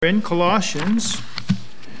In Colossians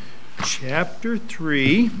chapter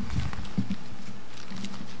 3,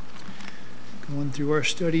 going through our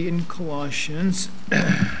study in Colossians.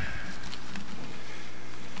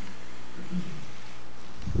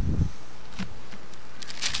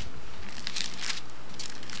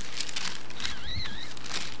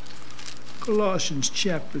 Colossians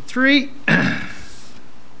chapter 3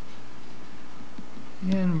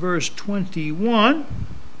 and verse 21.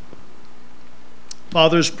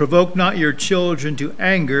 Fathers, provoke not your children to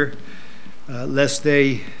anger, lest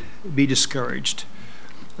they be discouraged.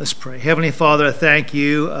 Let's pray. Heavenly Father, I thank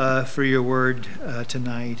you for your word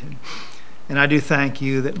tonight. And I do thank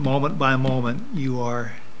you that moment by moment you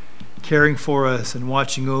are caring for us and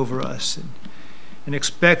watching over us. And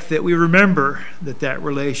expect that we remember that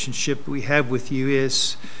relationship we have with you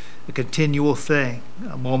is a continual thing,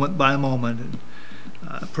 moment by moment. And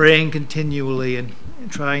praying continually and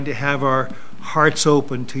trying to have our hearts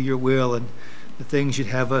open to your will and the things you'd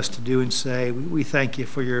have us to do and say. We thank you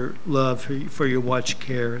for your love, for your watch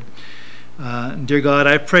care. And dear God,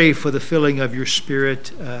 I pray for the filling of your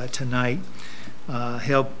Spirit tonight.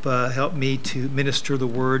 Help me to minister the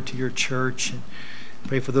word to your church. And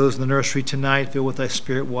pray for those in the nursery tonight, filled with thy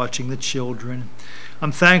Spirit, watching the children.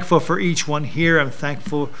 I'm thankful for each one here. I'm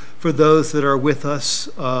thankful for those that are with us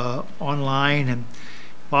online. And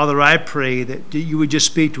Father, I pray that you would just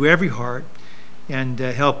speak to every heart and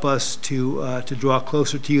help us to draw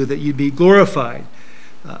closer to you, that you'd be glorified,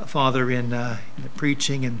 Father, in the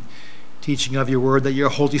preaching and teaching of your word, that your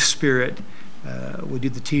Holy Spirit would do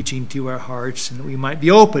the teaching to our hearts, and that we might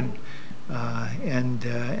be open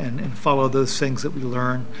and follow those things that we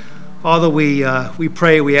learn. Father, we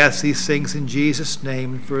pray, we ask these things in Jesus'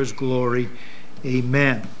 name and for his glory.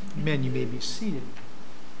 Amen. Amen. You may be seated.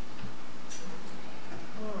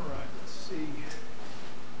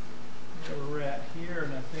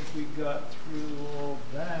 And I think we got through all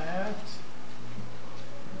that.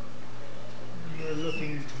 We're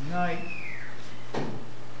looking tonight,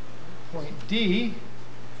 point D,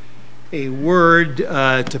 a word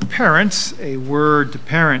to parents, a word to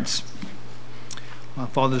parents.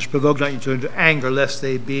 Fathers, provoke not your children to anger, lest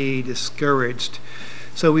they be discouraged.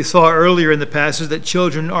 So we saw earlier in the passage that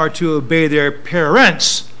children are to obey their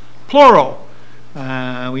parents, plural.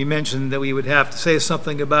 We mentioned that we would have to say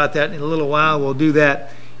something about that in a little while. We'll do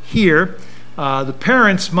that here. The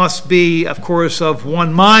parents must be, of course, of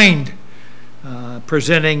one mind,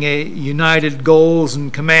 presenting united goals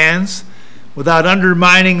and commands without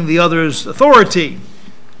undermining the other's authority.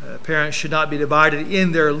 Parents should not be divided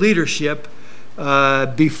in their leadership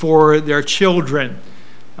before their children.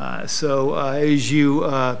 So as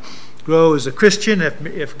you grow as a Christian,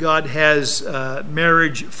 if God has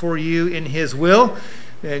marriage for you in his will,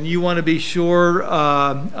 then you want to be sure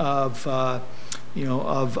of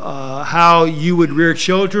how you would rear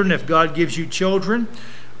children if God gives you children,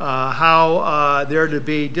 how they're to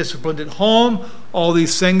be disciplined at home, all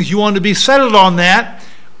these things. You want to be settled on that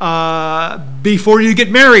before you get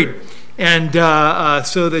married, and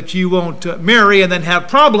so that you won't marry and then have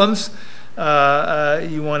problems.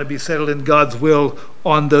 You want to be settled in God's will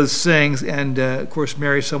on those things, and of course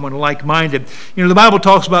marry someone like-minded. The Bible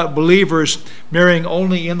talks about believers marrying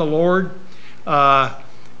only in the Lord. Some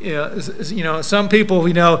people,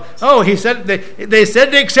 he said they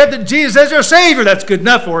said they accepted Jesus as their Savior. That's good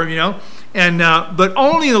enough for them, And but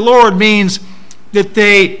only in the Lord means that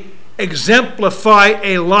they exemplify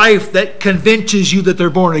a life that convinces you that they're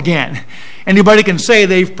born again. Anybody can say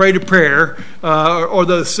they've prayed a prayer or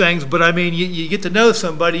those things, but I mean, you get to know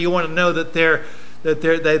somebody, you want to know that they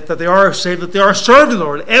are saved, that they are serving the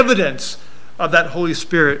Lord. Evidence of that Holy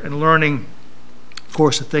Spirit and learning, of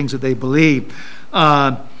course, the things that they believe,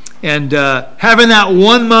 and having that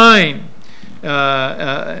one mind,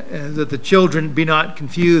 that the children be not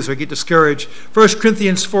confused or get discouraged. 1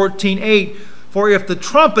 Corinthians 14:8. For if the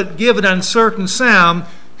trumpet give an uncertain sound,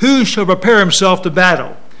 who shall prepare himself to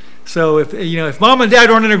battle? So if mom and dad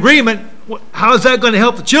aren't in agreement, how is that going to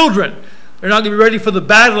help the children? They're not going to be ready for the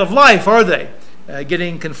battle of life, are they?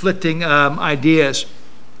 Getting conflicting ideas.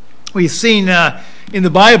 We've seen in the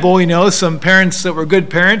Bible, some parents that were good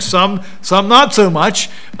parents, some not so much.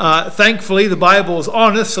 Thankfully, the Bible is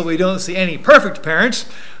honest, so we don't see any perfect parents.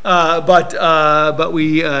 But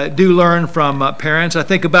we do learn from parents. I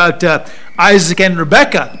think about Isaac and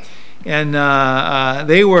Rebekah, and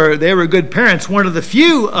they were good parents. One of the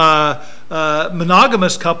few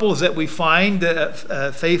monogamous couples that we find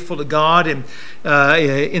faithful to God, and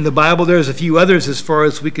in the Bible there's a few others as far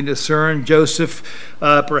as we can discern. Joseph,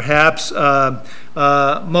 perhaps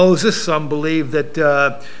Moses. Some believe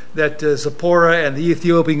that Zipporah and the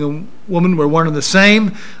Ethiopian woman were one and the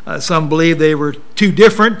same. Some believe they were two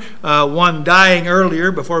different, one dying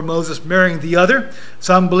earlier before Moses marrying the other.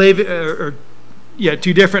 Some believe,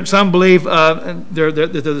 two different. Some believe they're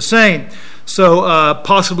the same. So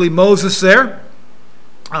possibly Moses there.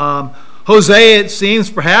 Hosea, it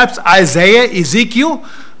seems, perhaps. Isaiah, Ezekiel.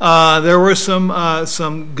 There were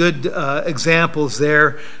some good examples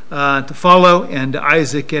there to follow, and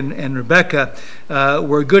Isaac and Rebekah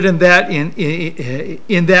were good in that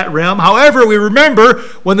realm. However, we remember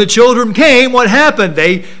when the children came, what happened?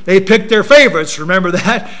 They picked their favorites. Remember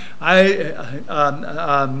that?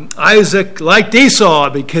 Isaac liked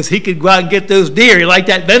Esau because he could go out and get those deer. He liked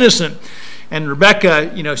that venison. And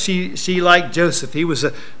Rebekah, she liked Joseph. He was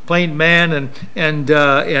a plain man and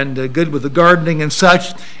good with the gardening and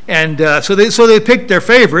such. And so they picked their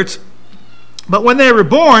favorites. But when they were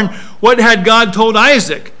born, what had God told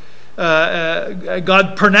Isaac?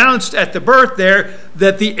 God pronounced at the birth there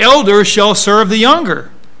that the elder shall serve the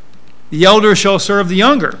younger. The elder shall serve the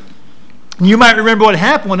younger. And you might remember what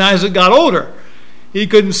happened when Isaac got older. He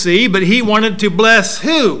couldn't see, but he wanted to bless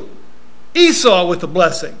who? Esau with the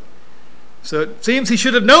blessing. So it seems he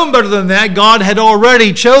should have known better than that. God had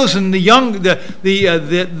already chosen the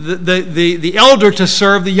elder to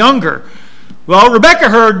serve the younger. Well, Rebekah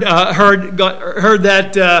heard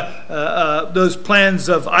that those plans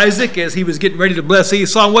of Isaac as he was getting ready to bless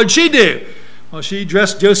Esau. What did she do? Well, she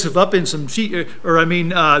dressed Jacob up in some sheepskins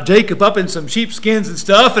and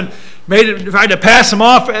stuff, and tried to pass him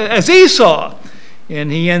off as Esau. And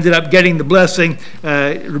he ended up getting the blessing.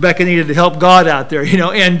 Rebekah needed to help God out there,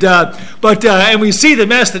 And we see the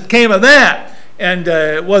mess that came of that, and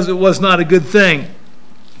it was not a good thing.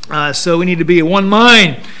 So we need to be in one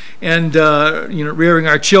mind, and rearing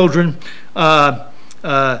our children.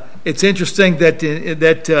 It's interesting that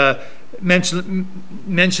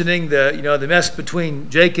mentioning the mess between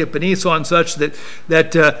Jacob and Esau and such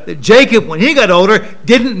that Jacob, when he got older,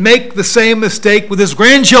 didn't make the same mistake with his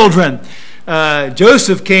grandchildren.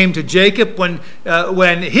 Joseph came to Jacob when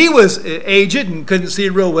he was aged and couldn't see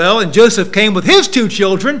real well, and Joseph came with his two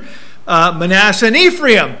children, Manasseh and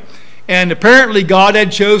Ephraim. And apparently God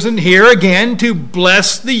had chosen here again to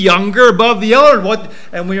bless the younger above the elder.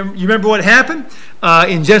 You remember what happened?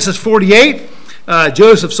 In Genesis 48,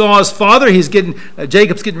 Joseph saw his father.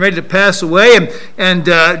 Jacob's getting ready to pass away, and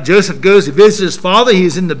Joseph goes to visit his father.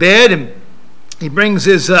 He's in the bed, and he brings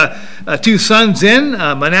his two sons in.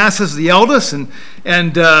 Manasseh's the eldest,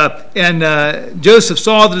 and Joseph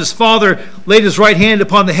saw that his father laid his right hand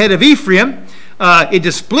upon the head of Ephraim. It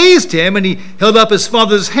displeased him, and he held up his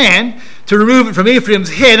father's hand to remove it from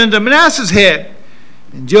Ephraim's head unto Manasseh's head.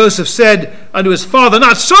 And Joseph said unto his father,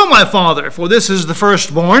 Not so, my father, for this is the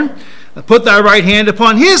firstborn. Put thy right hand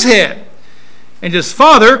upon his head. And his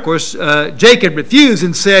father, of course, Jacob refused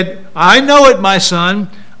and said, I know it, my son,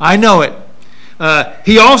 I know it.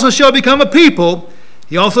 He also shall become a people.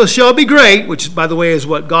 He also shall be great, which, by the way, is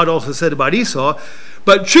what God also said about Esau.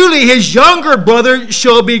 But truly his younger brother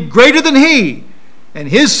shall be greater than he, and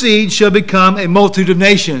his seed shall become a multitude of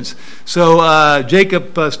nations. So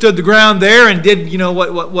Jacob stood the ground there and did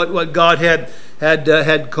what God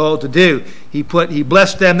had called to do. He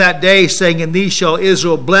blessed them that day, saying, In thee shall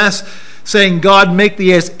Israel bless, saying, God make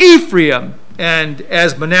thee as Ephraim and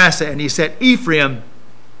as Manasseh. And he set Ephraim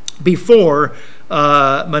before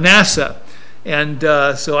Manasseh. And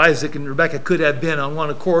so Isaac and Rebekah could have been on one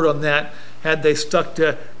accord on that had they stuck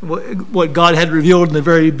to what God had revealed in the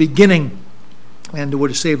very beginning, and it would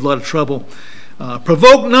have saved a lot of trouble.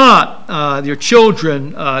 Provoke not your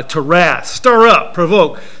children to wrath. Stir up,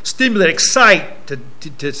 provoke, stimulate, excite, to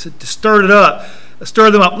stir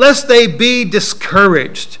them up, lest they be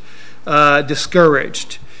discouraged,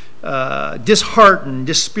 disheartened,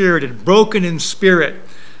 dispirited, broken in spirit.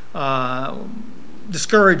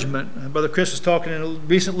 Discouragement. Brother Chris was talking in a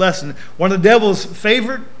recent lesson. One of the devil's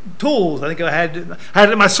favorite tools. I think I had it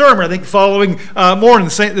in my sermon. I think the following morning,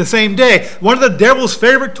 the same day. One of the devil's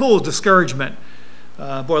favorite tools, discouragement.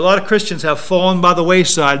 A lot of Christians have fallen by the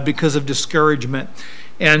wayside because of discouragement,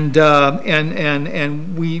 and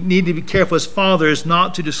we need to be careful as fathers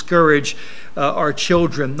not to discourage our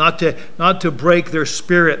children, not to break their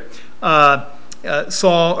spirit. Proverbs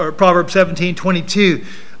 17:22.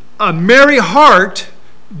 A merry heart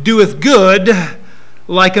doeth good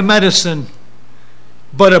like a medicine,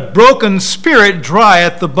 but a broken spirit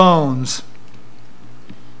drieth the bones.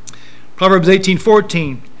 Proverbs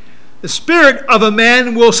 18:14. The spirit of a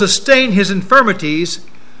man will sustain his infirmities,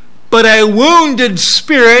 but a wounded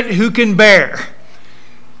spirit who can bear?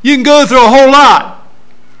 You can go through a whole lot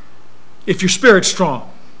if your spirit's strong.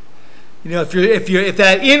 If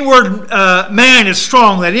that inward man is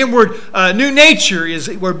strong, that inward new nature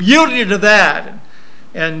we're yielding to that.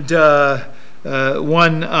 And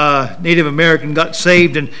one Native American got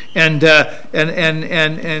saved and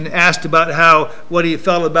asked about what he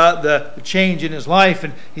felt about the change in his life,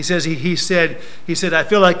 and he said I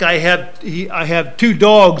feel like I have two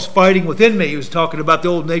dogs fighting within me. He was talking about the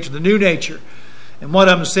old nature, the new nature. And one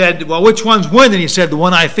of them said, well, which one's winning? He said, the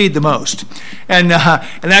one I feed the most. And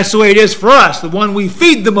that's the way it is for us. The one we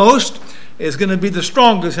feed the most is going to be the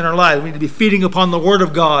strongest in our lives. We need to be feeding upon the Word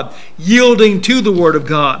of God, yielding to the Word of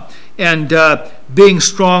God, and being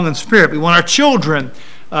strong in spirit. We want our children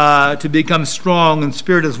to become strong in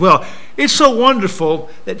spirit as well. It's so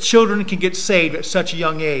wonderful that children can get saved at such a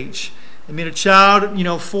young age. I mean, a child,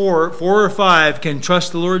 4 or 5, can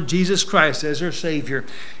trust the Lord Jesus Christ as their Savior,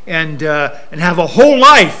 and have a whole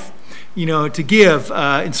life, to give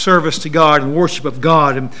in service to God and worship of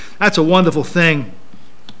God, and that's a wonderful thing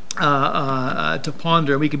to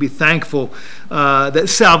ponder. And we can be thankful that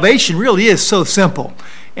salvation really is so simple,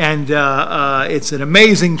 and it's an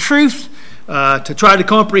amazing truth to try to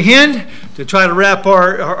comprehend, to try to wrap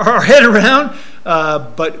our head around.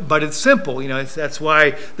 But it's simple, that's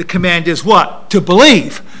why the command is what? To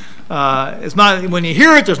believe. It's not, when you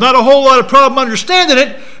hear it, there's not a whole lot of problem understanding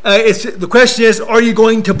it. The question is, are you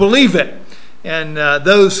going to believe it? And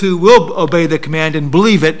those who will obey the command and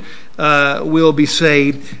believe it will be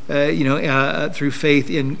saved, through faith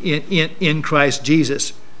in Christ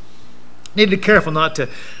Jesus. Need to be careful not to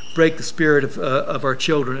break the spirit of our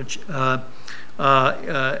children. In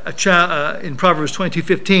Proverbs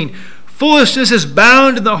 22:15. Foolishness is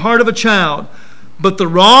bound in the heart of a child, but the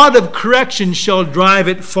rod of correction shall drive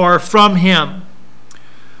it far from him.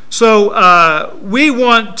 So we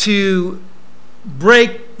want to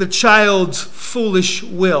break the child's foolish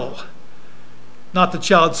will, not the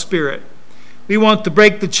child's spirit. We want to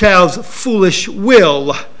break the child's foolish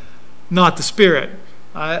will, not the spirit.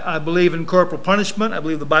 I believe in corporal punishment. I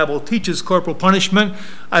believe the Bible teaches corporal punishment.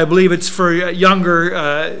 I believe it's for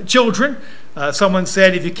younger children. Someone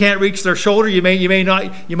said if you can't reach their shoulder, you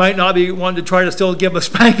might not be wanting to try to still give them a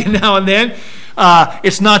spanking now and then.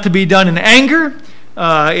 It's not to be done in anger.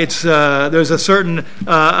 There's a certain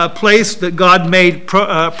place that God made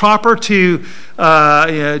proper to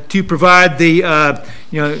provide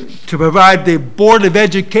the board of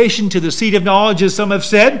education to the seat of knowledge, as some have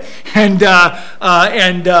said, and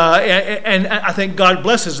I think God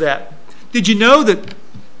blesses that. Did you know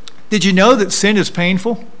that sin is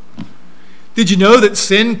painful? Did you know that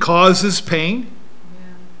sin causes pain?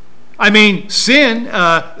 I mean, sin,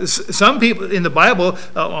 some people in the Bible,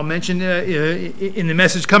 I'll mention in the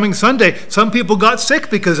message coming Sunday, some people got sick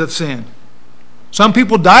because of sin. Some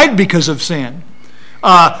people died because of sin.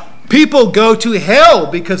 People go to hell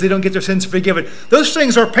because they don't get their sins forgiven. Those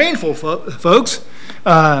things are painful, folks,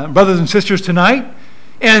 brothers and sisters tonight.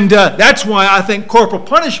 And that's why I think corporal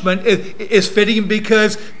punishment is fitting,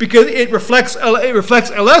 because it reflects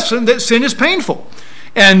a lesson that sin is painful.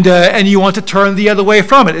 And you want to turn the other way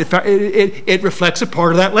from it. It reflects a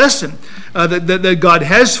part of that lesson that God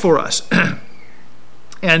has for us.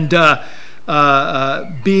 And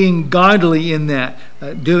being godly in that,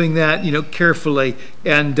 doing that, carefully,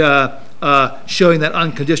 and showing that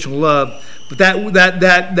unconditional love. But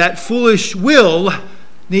that foolish will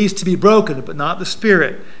needs to be broken, but not the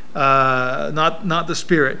spirit. Not the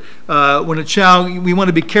spirit. When a child, we want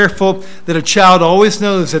to be careful that a child always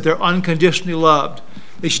knows that they're unconditionally loved.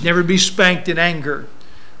 They should never be spanked in anger.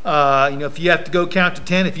 If you have to go count to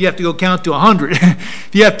 10, if you have to go count to 100, if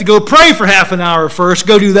you have to go pray for half an hour first,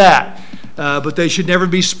 go do that. But they should never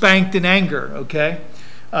be spanked in anger, okay?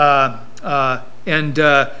 And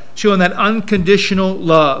showing that unconditional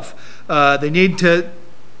love. They need to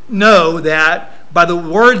know that by the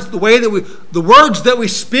words that we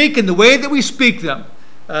speak and the way that we speak them,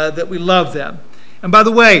 that we love them. And by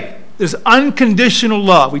the way, there's unconditional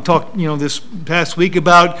love. We talked, this past week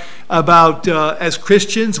about as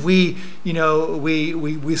Christians, we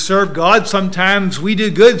serve God. Sometimes we do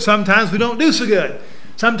good. Sometimes we don't do so good.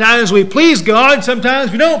 Sometimes we please God.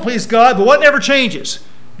 Sometimes we don't please God. But what never changes?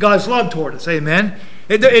 God's love toward us. Amen.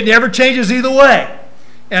 It never changes either way.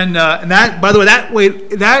 And that, by the way,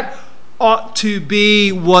 that ought to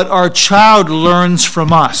be what our child learns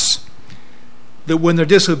from us. That when they're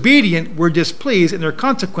disobedient, we're displeased, and there are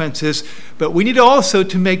consequences. But we need also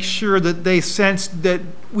to make sure that they sense that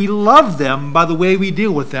we love them by the way we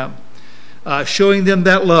deal with them, showing them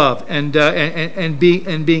that love and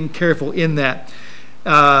being careful in that,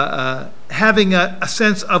 having a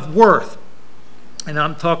sense of worth. And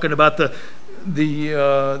I'm talking about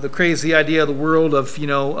the crazy idea of the world of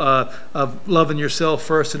of loving yourself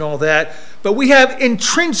first and all that. But we have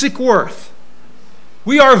intrinsic worth.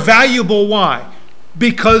 We are valuable. Why?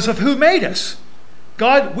 Because of who made us.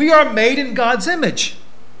 God. We are made in God's image,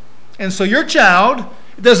 and so your child.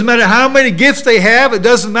 It doesn't matter how many gifts they have. It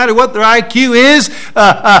doesn't matter what their IQ is.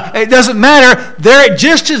 It doesn't matter. They're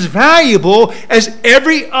just as valuable as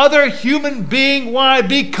every other human being. Why?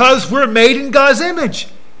 Because we're made in God's image.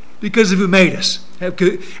 Because of who made us.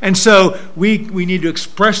 And so we need to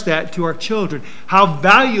express that to our children. How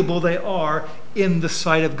valuable they are in the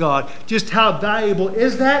sight of God. Just how valuable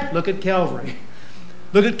is that? Look at Calvary.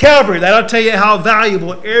 Look at Calvary. That'll tell you how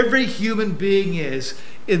valuable every human being is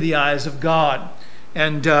in the eyes of God.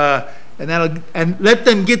 And let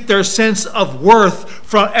them get their sense of worth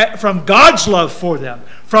from God's love for them,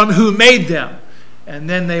 from who made them, and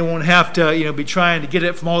then they won't have to be trying to get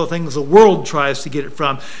it from all the things the world tries to get it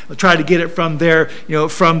from. They'll try to get it from their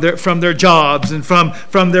from their jobs and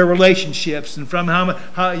from their relationships and from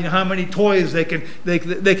how many toys they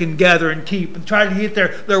can gather and keep, and try to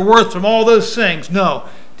get their worth from all those things. No,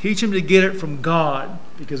 teach them to get it from God,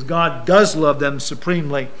 because God does love them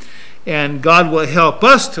supremely. And God will help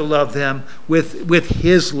us to love them with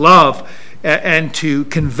His love and to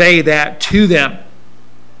convey that to them.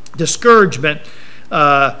 Discouragement,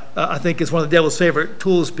 I think, is one of the devil's favorite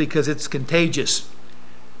tools because it's contagious.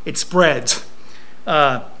 It spreads.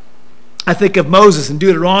 I think of Moses in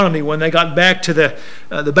Deuteronomy when they got back to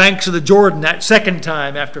the banks of the Jordan that second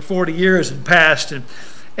time after 40 years had passed,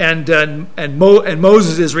 and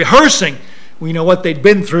Moses is rehearsing. We know what they'd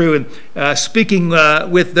been through, and speaking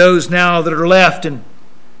with those now that are left. And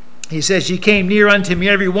he says, "Ye came near unto me,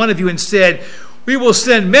 every one of you, and said, We will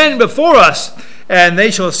send men before us, and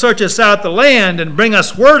they shall search us out the land, and bring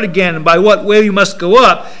us word again, and by what way we must go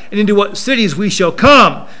up, and into what cities we shall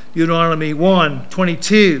come." Deuteronomy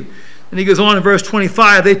 1:22. And he goes on in verse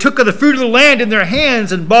 25, "They took of the fruit of the land in their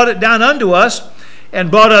hands, and brought it down unto us,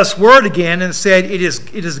 and brought us word again, and said, It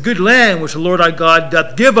is good land which the Lord our God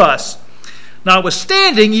doth give us.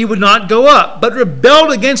 Notwithstanding, ye would not go up, but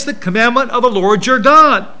rebelled against the commandment of the Lord your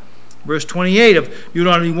God." Verse 28 of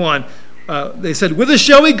Deuteronomy 1. They said, "Whither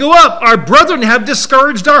shall we go up? Our brethren have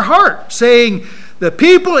discouraged our heart, saying, The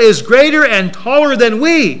people is greater and taller than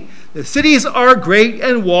we. The cities are great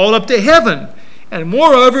and walled up to heaven. And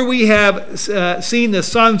moreover, we have seen the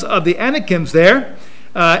sons of the Anakims there.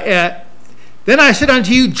 Then I said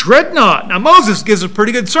unto you, Dread not." Now Moses gives a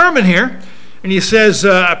pretty good sermon here. And he says,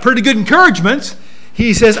 pretty good encouragement.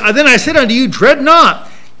 He says, "Then I said unto you, Dread not,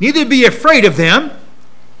 neither be afraid of them.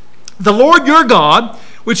 The Lord your God,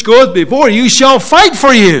 which goeth before you, shall fight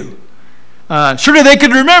for you." Surely they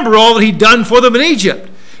could remember all that he'd done for them in Egypt,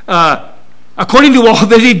 according to all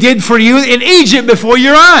that he did for you in Egypt before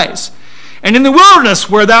your eyes. "And in the wilderness,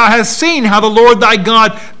 where thou hast seen how the Lord thy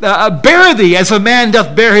God bare thee, as a man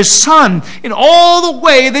doth bear his son, in all the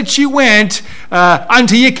way that ye went,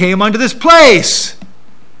 until ye came unto this place."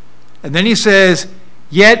 And then he says,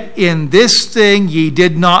 "Yet in this thing ye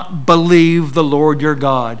did not believe the Lord your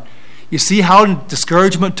God." You see how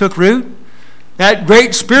discouragement took root? That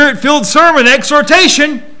great spirit-filled sermon,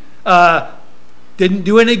 exhortation, didn't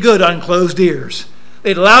do any good on closed ears.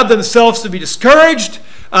 They'd allowed themselves to be discouraged.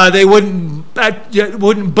 They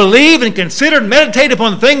wouldn't believe and consider and meditate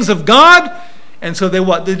upon the things of God. And so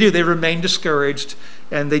what they do? They remained discouraged,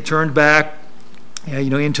 and they turned back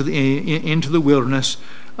into the wilderness.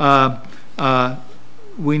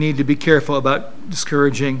 We need to be careful about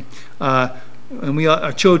discouraging. And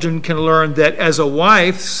our children can learn that as a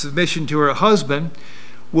wife, submission to her husband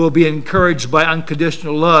will be encouraged by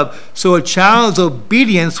unconditional love. So a child's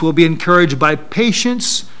obedience will be encouraged by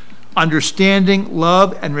patience, understanding,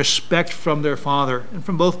 love, and respect from their father, and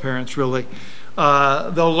from both parents, really.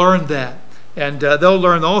 They'll learn that. And they'll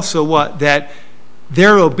learn also that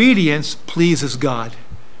their obedience pleases God.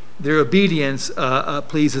 Their obedience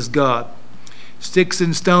pleases God. "Sticks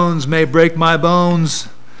and stones may break my bones,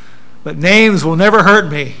 but names will never hurt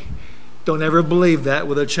me." Don't ever believe that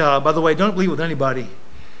with a child. By the way, don't believe it with anybody.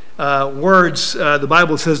 Words, the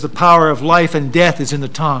Bible says the power of life and death is in the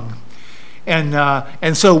tongue.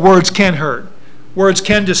 And so words can hurt. Words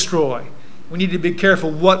can destroy. We need to be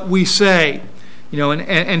careful what we say,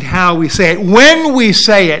 and how we say it. When we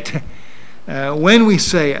say it.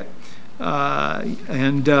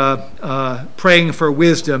 Praying for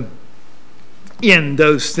wisdom in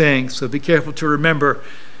those things. So be careful to remember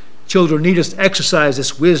children need us to exercise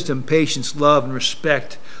this wisdom, patience, love, and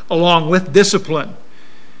respect along with discipline,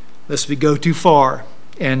 lest we go too far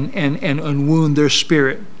and wound their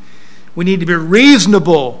spirit. We need to be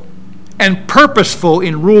reasonable and purposeful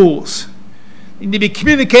in rules. They need to be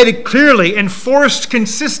communicated clearly, enforced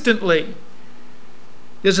consistently.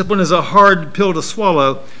 Discipline is a hard pill to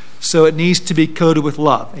swallow, so it needs to be coated with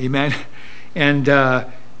love. Amen.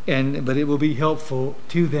 But it will be helpful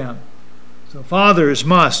to them. So fathers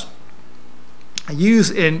must use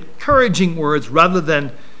encouraging words rather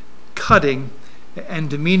than cutting and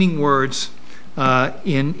demeaning words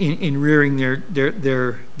in rearing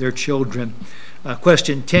their children.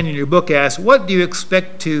 Question 10 in your book asks, what do you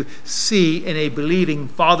expect to see in a believing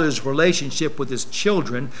father's relationship with his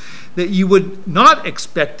children that you would not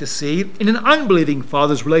expect to see in an unbelieving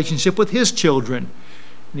father's relationship with his children?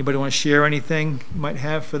 Anybody want to share anything you might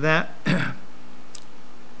have for that?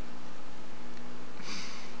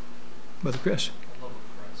 Brother Chris? The love of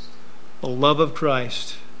Christ. The love of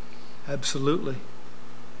Christ. Absolutely.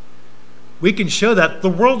 We can show that. The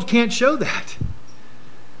world can't show that.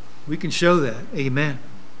 We can show that. Amen.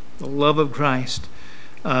 The love of Christ.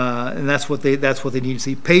 And that's what they need to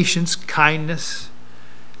see. Patience, kindness,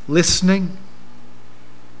 listening,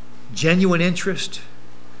 genuine interest,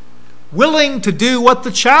 willing to do what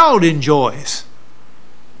the child enjoys,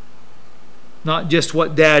 not just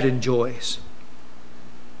what dad enjoys.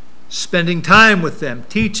 Spending time with them,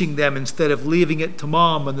 teaching them instead of leaving it to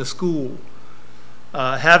mom and the school.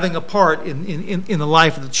 Having a part in the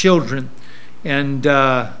life of the children. And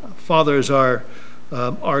fathers are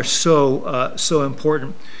so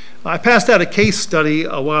important. I passed out a case study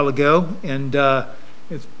a while ago, and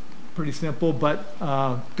it's pretty simple, but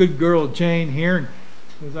good girl Jane here.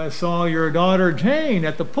 As I saw your daughter Jane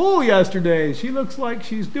at the pool yesterday, she looks like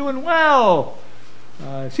she's doing well.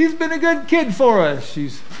 She's been a good kid for us.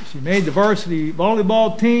 She made the varsity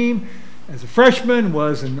volleyball team as a freshman,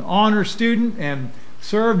 was an honor student, and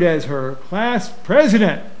served as her class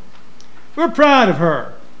president. We're proud of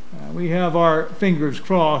her. We have our fingers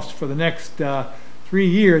crossed for the next 3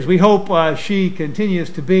 years. We hope she continues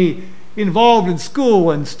to be involved in school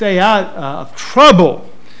and stay out of trouble.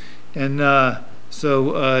 And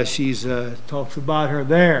so she's talks about her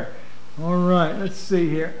there. All right, let's see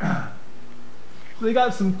here. They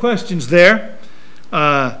got some questions there.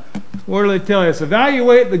 What do they tell us?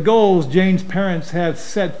 Evaluate the goals Jane's parents have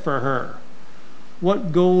set for her.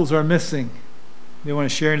 What goals are missing? Do you want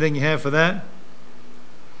to share anything you have for that?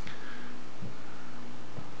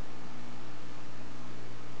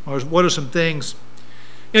 Or what are some things?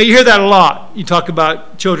 You hear that a lot. You talk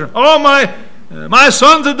about children. Oh, my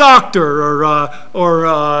son's a doctor, or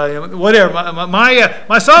whatever.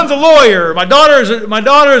 My son's a lawyer. My daughter's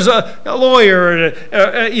a lawyer.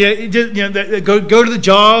 They go to the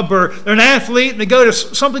job, or they're an athlete, and they go to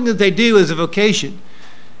something that they do as a vocation.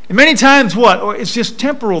 And many times, it's just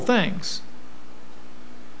temporal things.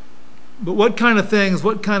 But what kind of things,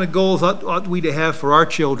 what kind of goals ought we to have for our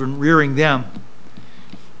children, rearing them?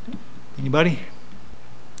 Anybody?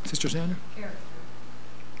 Sister Sandra?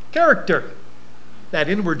 Character. That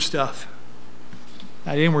inward stuff.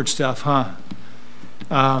 Huh?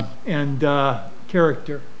 And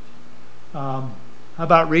character. How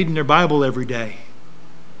about reading their Bible every day?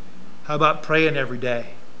 How about praying every day?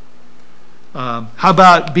 How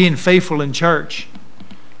about being faithful in church?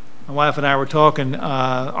 My wife and I were talking.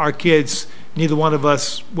 Our kids, neither one of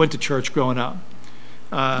us went to church growing up.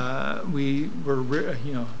 We were,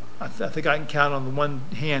 I think I can count on the one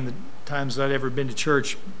hand the times that I'd ever been to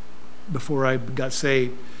church before I got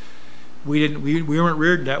saved. We weren't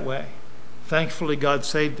reared that way. Thankfully, God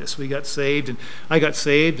saved us. We got saved, and I got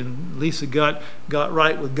saved, and Lisa got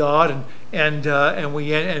right with God, and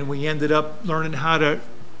we ended up learning how to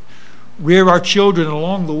rear our children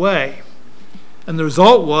along the way. And the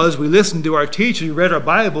result was we listened to our teacher, we read our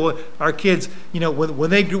Bible. Our kids, when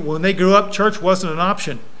they grew up, church wasn't an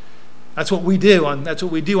option. That's what we do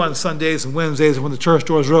on Sundays and Wednesdays, and when the church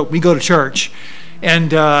doors are open, we go to church. And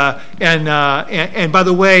by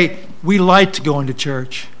the way, we liked going to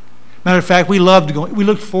church. Matter of fact, we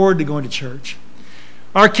looked forward to going to church.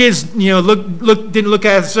 Our kids, didn't look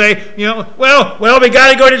at us and say, well, we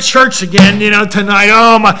got to go to church again, tonight.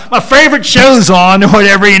 Oh, my favorite show's on, or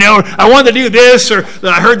whatever, I want to do this, or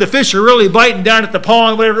I heard the fish are really biting down at the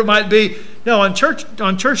pond, whatever it might be. No, on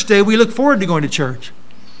church day, we look forward to going to church.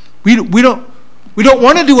 We don't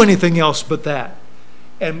want to do anything else but that.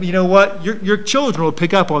 And you know what? Your children will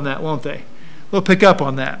pick up on that, won't they? They'll pick up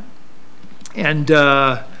on that. And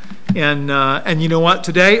you know what?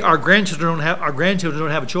 Today our grandchildren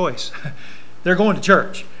don't have a choice. They're going to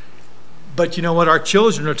church. But you know what? Our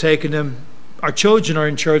children are taking them. Our children are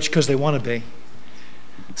in church because they want to be.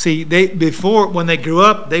 See, when they grew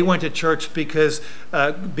up, they went to church because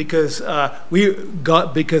God, the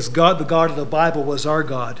God of the Bible, was our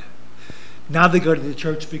God. Now they go to the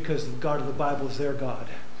church because the God of the Bible is their God.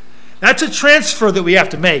 That's a transfer that we have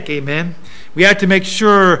to make, amen? We have to make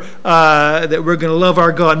sure that we're going to love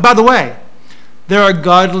our God. And by the way, there are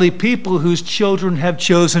godly people whose children have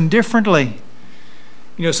chosen differently.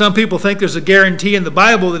 You know, some people think there's a guarantee in the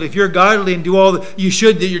Bible that if you're godly and do all that you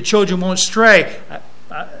should, that your children won't stray.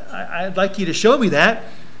 I'd like you to show me that.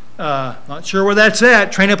 Not sure where that's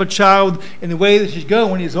at. Train up a child in the way that he should go.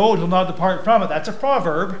 When he's old, he'll not depart from it. That's a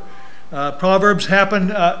proverb. Proverbs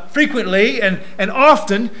happen frequently and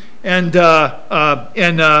often, but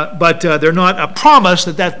they're not a promise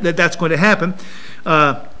that's going to happen.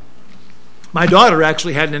 My daughter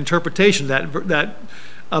actually had an interpretation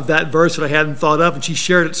of that verse that I hadn't thought of, and she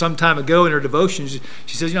shared it some time ago in her devotion.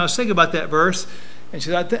 She says, I was thinking about that verse, and she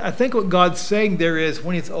said, I think what God's saying there is,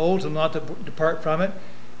 when he's old, he'll not depart from it.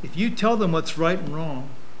 If you tell them what's right and wrong,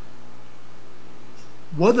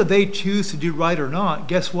 whether they choose to do right or not,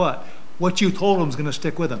 guess what? What you told them is going to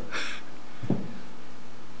stick with them.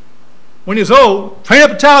 When he's old, train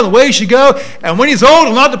up a child in the way he should go, and when he's old,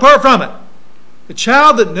 he'll not depart from it. The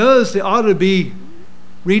child that knows they ought to be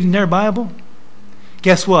reading their Bible,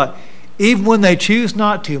 guess what? Even when they choose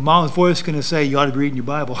not to, Mom's voice is going to say, you ought to be reading your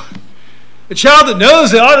Bible. The child that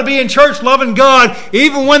knows they ought to be in church loving God,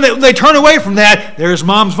 even when they turn away from that, there's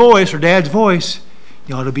Mom's voice or Dad's voice.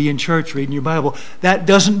 You ought to be in church reading your Bible. That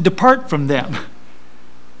doesn't depart from them.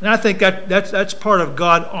 And I think that's part of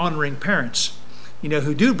God honoring parents,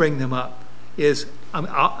 who do bring them up, is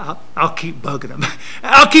I'll keep bugging them.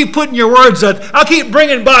 I'll keep putting your words up. I'll keep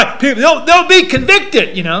bringing by people. They'll be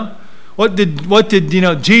convicted, What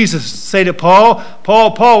did Jesus say to Paul?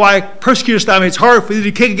 Paul, why persecutest thou me? It's hard for you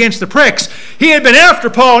to kick against the pricks. He had been after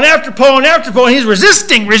Paul and after Paul and after Paul, and he's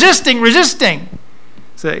resisting.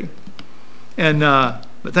 See? And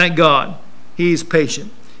but thank God, he's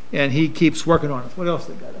patient and he keeps working on us. What else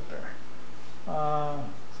they got up there?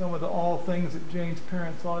 Some of the all things that Jane's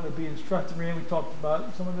parents ought to be instructed in. We talked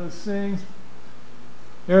about some of those things.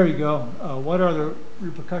 There you go. What are the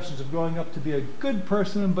repercussions of growing up to be a good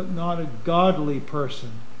person but not a godly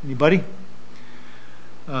person? Anybody?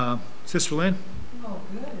 Sister Lynn? Well,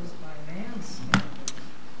 good is by man's standard.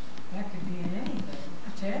 That could be in anything,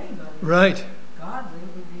 to anybody. Right. Godly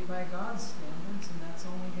would be by God's standards, and that's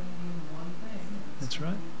only going to mean one thing. That's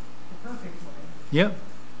right. The perfect way.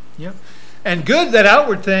 Yep. And good, that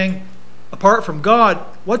outward thing, apart from God,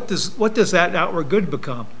 what does that outward good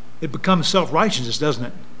become? It becomes self-righteousness,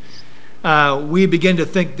 doesn't it? We begin to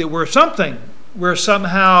think that we're something. We're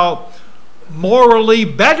somehow morally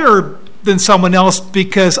better than someone else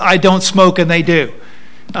because I don't smoke and they do.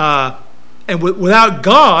 And without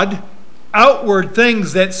God, outward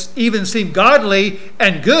things that even seem godly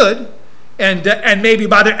and good, and maybe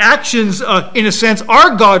by their actions, in a sense,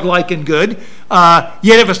 are godlike and good,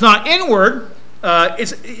 yet if it's not inward,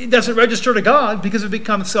 it doesn't register to God because it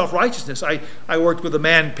becomes self-righteousness. I worked with a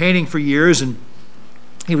man painting for years, and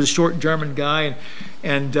he was a short German guy,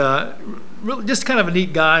 and really just kind of a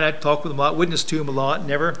neat guy. And I talked with him a lot, witnessed to him a lot.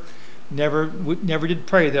 Never did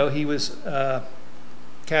pray though. He was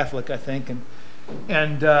Catholic, I think,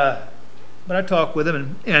 but I talked with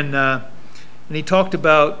him, and he talked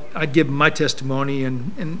about, I'd give him my testimony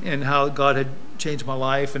and how God had changed my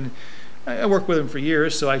life, and I worked with him for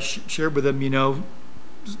years, so I shared with him,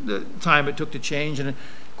 the time it took to change. And of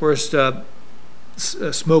course,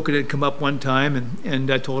 smoking had come up one time,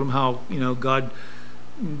 and I told him how God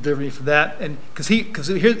delivered me from that, and because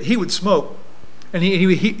he would smoke, and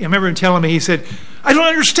he I remember him telling me, he said, I don't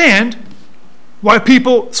understand why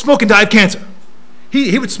people smoke and die of cancer.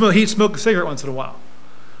 He would smoke. He'd smoke a cigarette once in a while.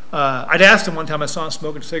 I'd asked him one time, I saw him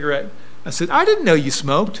smoking a cigarette. I said, I didn't know you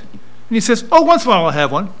smoked. And he says, oh, once in a while I'll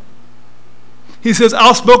have one. He says,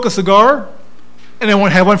 I'll smoke a cigar and I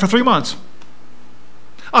won't have one for 3 months.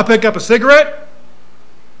 I'll pick up a cigarette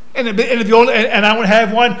and I won't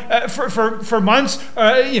have one for months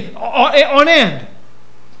on end.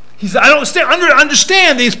 He said, I don't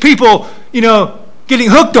understand these people, getting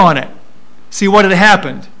hooked on it. See what had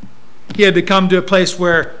happened? He had become to a place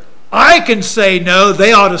where I can say no,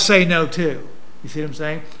 they ought to say no too. You see what I'm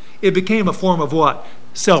saying? It became a form of what?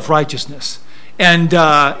 Self-righteousness. And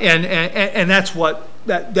that's what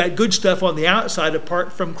that good stuff on the outside,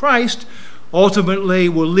 apart from Christ, ultimately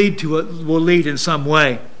will lead in some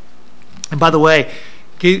way. And by the way,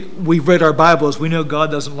 we've read our Bibles. We know God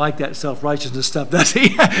doesn't like that self-righteousness stuff, does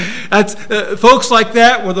he? That's folks like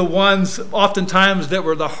that were the ones oftentimes that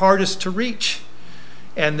were the hardest to reach.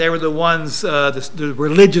 And they were the ones, the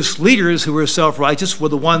religious leaders who were self-righteous were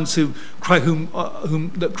the ones whom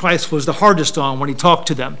Christ was the hardest on when he talked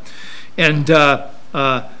to them. And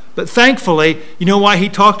But thankfully, you know why he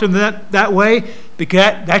talked to them that way?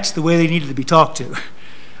 Because that's the way they needed to be talked to.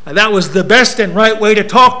 That was the best and right way to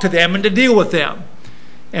talk to them and to deal with them.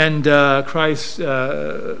 And Christ,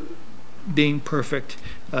 being perfect,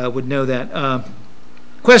 would know that.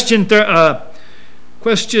 Question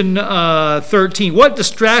 13. What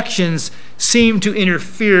distractions seem to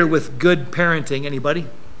interfere with good parenting? Anybody?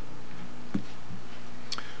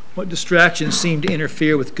 What distractions seem to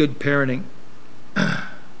interfere with good parenting?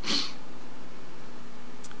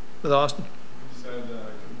 With Austin? You said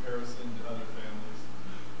comparison to other families.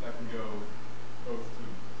 That can go both to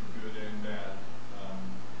good and bad.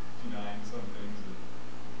 Denying some things that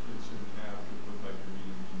kids shouldn't have could look like you're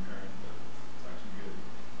being a mean parent, but it's actually good.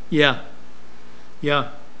 Yeah. Yeah.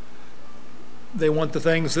 They want the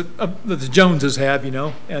things that the Joneses have, and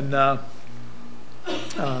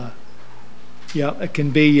yeah, it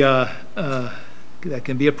can be that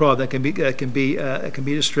can be a problem. That can be a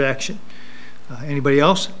distraction. Anybody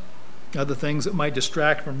else? Other things that might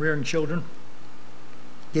distract from rearing children,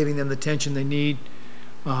 giving them the attention they need.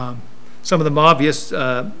 Some of them obvious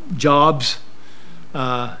jobs.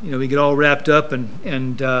 We get all wrapped up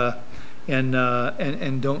and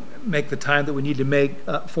don't make the time that we need to make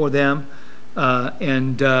for them,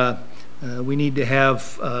 we need to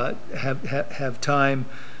have time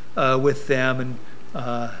with them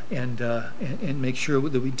and make sure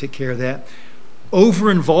that we take care of that.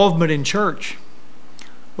 Over-involvement in church.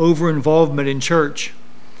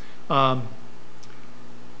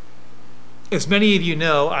 As many of you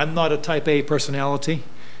know, I'm not a type A personality,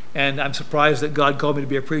 and I'm surprised that God called me to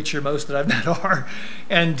be a preacher. Most that I've met are.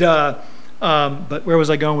 And but where was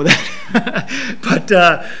I going with that?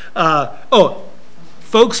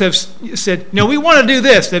 Folks have said, "No, we want to do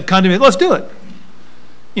this." They've come to me, "Let's do it."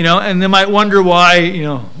 And they might wonder why,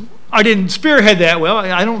 I didn't spearhead that well.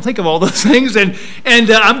 I don't think of all those things, and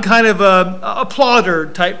I'm kind of a plodder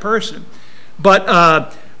type person.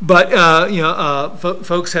 But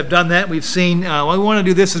folks have done that. We've seen. We want to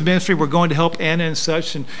do this as ministry. We're going to help Anna and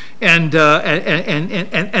such, and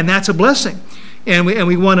that's a blessing. And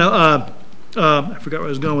we want to. I forgot where I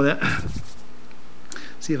was going with that.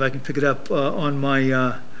 See if I can pick it up on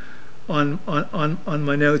my on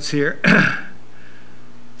my notes here.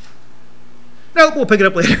 Nope, we'll pick it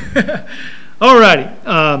up later. All righty.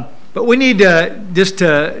 But we need to just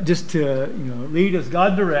to lead as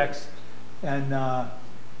God directs, and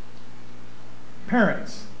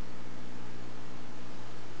parents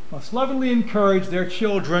must lovingly encourage their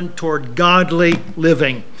children toward godly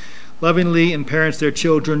living. Lovingly parents their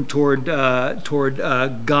children toward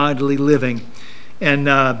godly living, and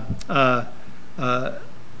by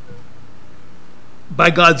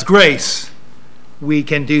God's grace, we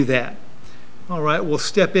can do that. All right, we'll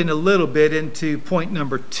step in a little bit into point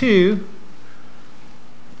number 2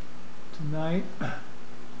 tonight.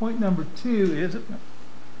 Point number 2 is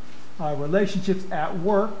relationships at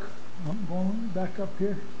work. I'm going back up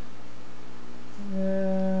here.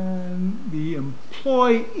 And the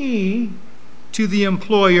employee to the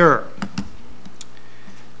employer.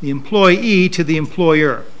 The employee to the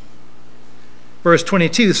employer. Verse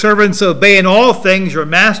 22, servants, obey in all things your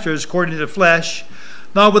masters according to the flesh,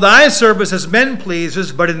 not with eye service as men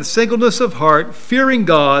pleasers, but in singleness of heart, fearing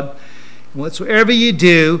God. And whatsoever you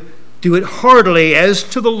do, do it heartily as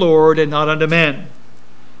to the Lord and not unto men.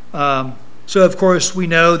 So, of course, we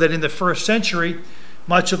know that in the first century,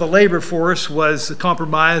 much of the labor force was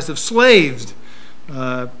comprised of slaves,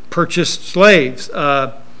 purchased slaves,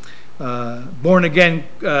 born-again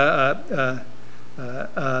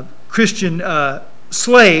Christian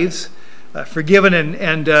slaves, forgiven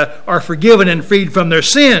and are forgiven and freed from their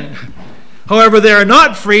sin. However, they are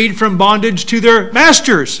not freed from bondage to their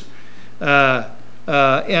masters.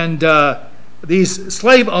 These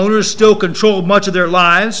slave owners still controlled much of their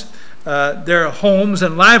lives. Their homes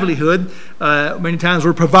and livelihood many times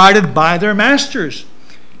were provided by their masters.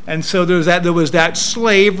 And so there was that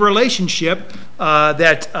slave relationship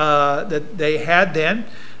that they had then.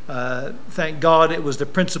 Thank God it was the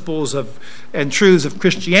principles and truths of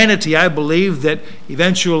Christianity, I believe, that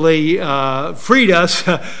eventually freed us,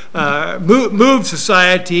 moved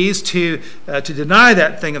societies to deny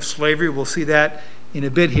that thing of slavery. We'll see that in a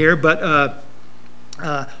bit here. But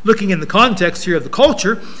looking in the context here of the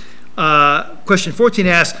culture, question 14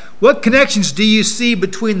 asks, what connections do you see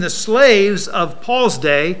between the slaves of Paul's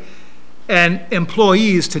day and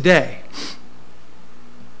employees today?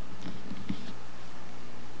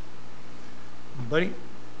 Anybody?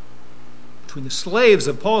 Between the slaves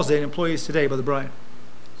of Paul's day and employees today, Brother Brian.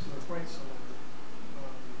 So they're quite similar.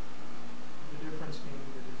 The difference being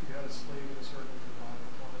that if you had a slave in a certain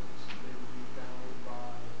economic times, they would be bound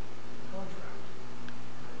by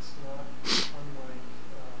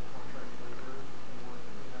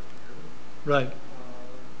Right.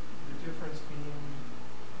 The difference being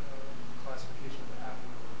classification of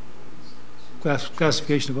at-will employees. So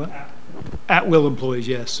Classification of what? At-will. At-will employees,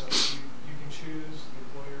 yes. So you can choose, the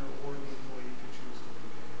employer or the employee could choose to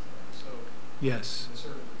leave anytime. So Yes. the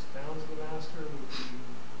servant that's bound to the master would be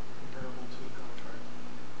comparable to a contract.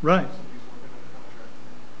 Right. Somebody's working on a contract.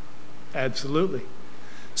 Absolutely.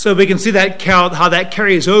 So we can see that how that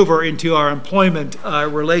carries over into our employment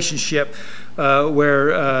relationship,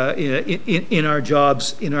 where in our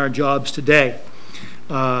jobs today,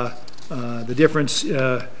 the difference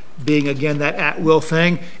being again that at will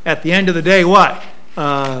thing. At the end of the day, what?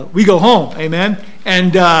 We go home, amen.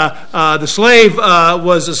 And the slave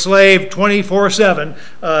was a slave 24/7,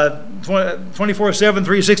 24/7,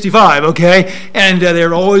 365. Okay, and they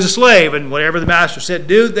were always a slave, and whatever the master said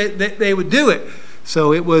do, they would do it.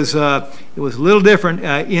 So it was a little different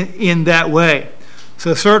in that way.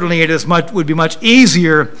 So certainly would be much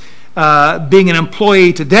easier being an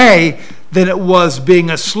employee today than it was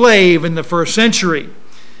being a slave in the first century.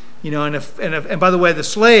 You know, and by the way, the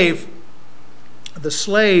slave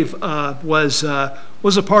was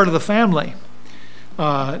a part of the family.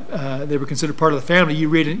 They were considered part of the family. You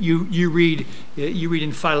read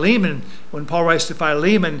in Philemon, when Paul writes to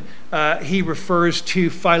Philemon, he refers to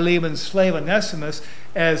Philemon's slave Onesimus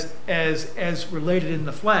as related in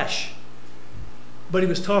the flesh. But he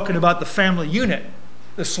was talking about the family unit.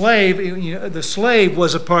 The slave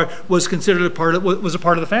was considered a part of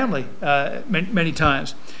the family many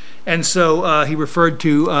times. And so he referred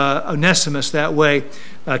to Onesimus that way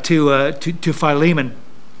to Philemon.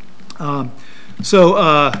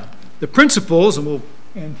 So the principles, and we'll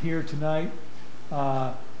end here tonight,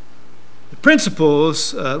 the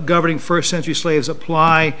principles governing first century slaves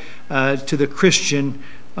apply to the Christian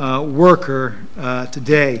worker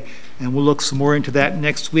today. And we'll look some more into that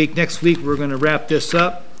next week. Next week we're going to wrap this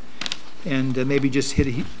up and maybe just hit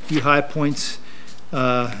a few high points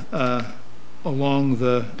along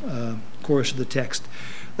the course of the text.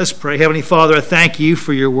 Let's pray. Heavenly Father, I thank you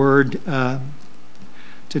for your word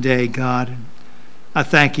today, God. I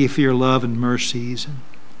thank you for your love and mercies.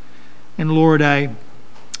 And Lord, I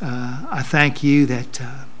thank you that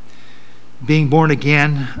being born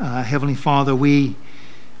again, Heavenly Father, we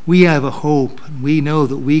have a hope. And we know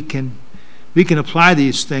that we can apply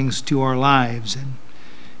these things to our lives.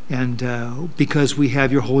 And because we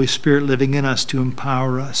have your Holy Spirit living in us to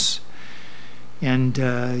empower us. And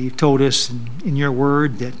you've told us in your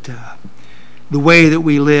word that the way that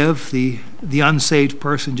we live, the unsaved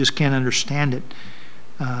person just can't understand it.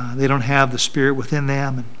 They don't have the Spirit within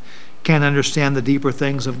them and can't understand the deeper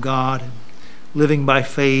things of God and living by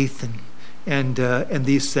faith and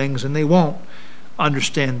these things, and they won't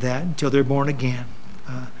understand that until they're born again.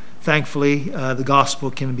 Thankfully, the gospel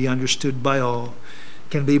can be understood by all,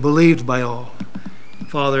 can be believed by all.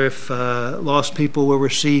 Father, if lost people will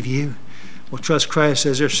receive you, will trust Christ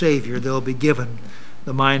as their Savior, they'll be given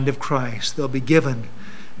the mind of Christ. They'll be given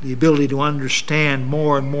the ability to understand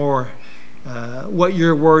more and more what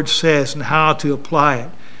your word says and how to apply it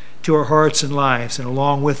to our hearts and lives. And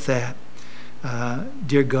along with that,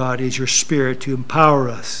 dear God, is your Spirit to empower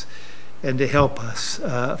us and to help us,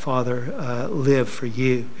 Father, live for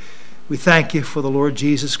you. We thank you for the Lord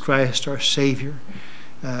Jesus Christ, our Savior.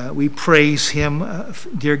 We praise him,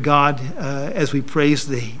 dear God, as we praise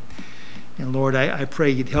thee. And Lord, I pray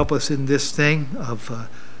you'd help us in this thing of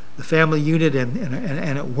the family unit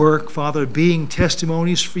and at work, Father, being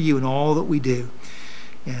testimonies for you in all that we do.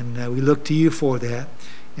 And we look to you for that.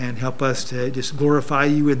 And help us to just glorify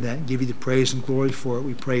you in that and give you the praise and glory for it.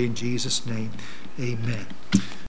 We pray in Jesus' name. Amen.